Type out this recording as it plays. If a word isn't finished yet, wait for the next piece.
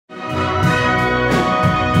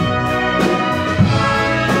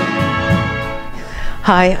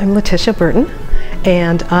Hi, I'm Letitia Burton,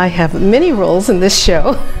 and I have many roles in this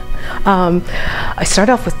show. I start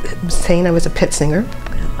off with saying I was a pit singer,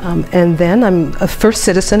 and then I'm a first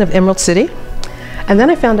citizen of Emerald City, and then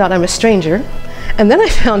I found out I'm a stranger, and then I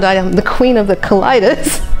found out I'm the queen of the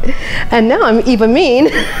colitis, and now I'm Eva Mean,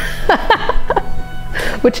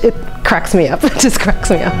 which it cracks me up. It just cracks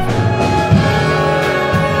me up.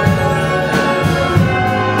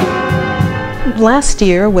 Last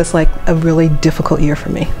year was like a really difficult year for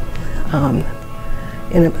me.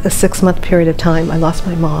 In a 6-month period of time, I lost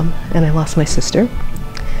my mom and I lost my sister.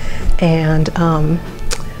 And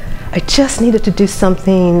I just needed to do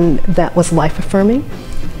something that was life-affirming.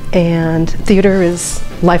 And theater is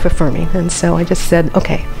life-affirming. And so I just said,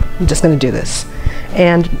 okay, I'm just going to do this.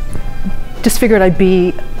 And just figured I'd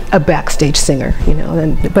be a backstage singer, you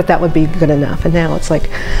know, but that would be good enough. And now it's like,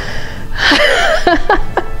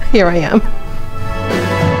 here I am.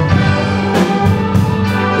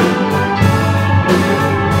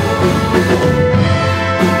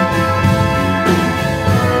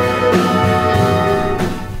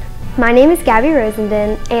 My name is Gabby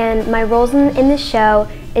Rosenden, and my roles in this show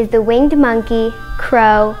is the winged monkey,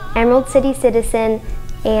 crow, Emerald City citizen,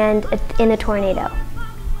 and in a tornado.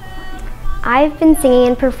 I've been singing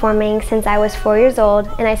and performing since I was 4 years old,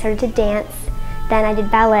 and I started to dance. Then I did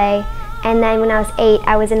ballet, and then when I was 8,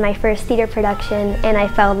 I was in my first theater production, and I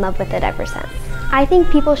fell in love with it ever since. I think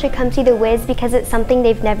people should come see The Wiz because it's something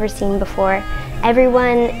they've never seen before.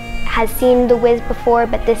 Everyone has seen The Wiz before,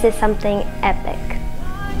 but this is something epic.